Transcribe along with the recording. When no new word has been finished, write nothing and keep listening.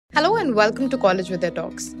Hello and welcome to College with Their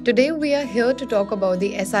Talks. Today we are here to talk about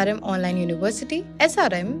the SRM Online University.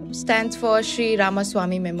 SRM stands for Sri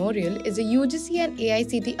Ramaswamy Memorial, is a UGC and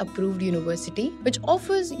AICTE approved university which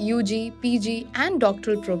offers UG, PG and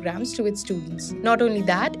doctoral programs to its students. Not only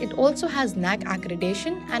that, it also has NAAC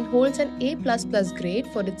accreditation and holds an A++ grade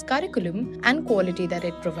for its curriculum and quality that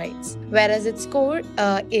it provides, whereas its score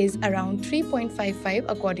is around 3.55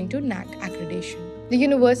 according to NAAC accreditation. The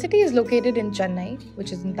university is located in Chennai,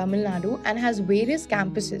 which is in Tamil Nadu, and has various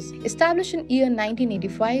campuses. Established in year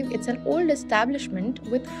 1985, it's an old establishment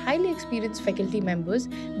with highly experienced faculty members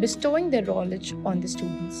bestowing their knowledge on the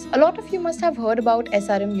students. A lot of you must have heard about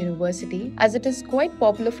SRM University as it is quite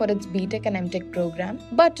popular for its B.tech and M.Tech program,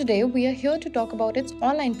 but today we are here to talk about its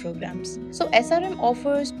online programs. So SRM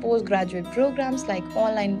offers postgraduate programs like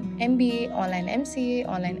online MBA, online MCA,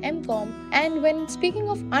 online MCom, and when speaking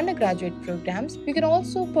of undergraduate programs, you can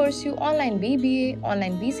also pursue online BBA,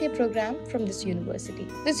 online BCA program from this university.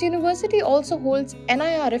 This university also holds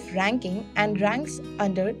NIRF ranking and ranks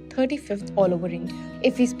under 35th all over India.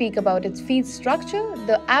 If we speak about its fees structure,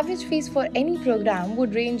 the average fees for any program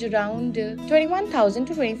would range around 21,000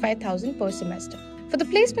 to 25,000 per semester. For the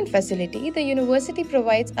placement facility, the university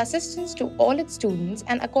provides assistance to all its students,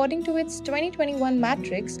 and according to its 2021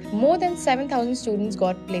 matrix, more than 7,000 students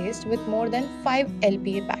got placed with more than 5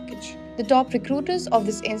 LPA package. The top recruiters of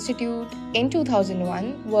this institute in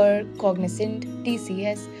 2001 were Cognizant,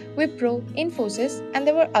 TCS, Wipro, Infosys, and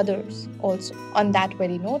there were others also. On that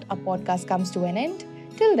very note, our podcast comes to an end.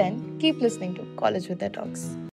 Till then, keep listening to College with Their Talks.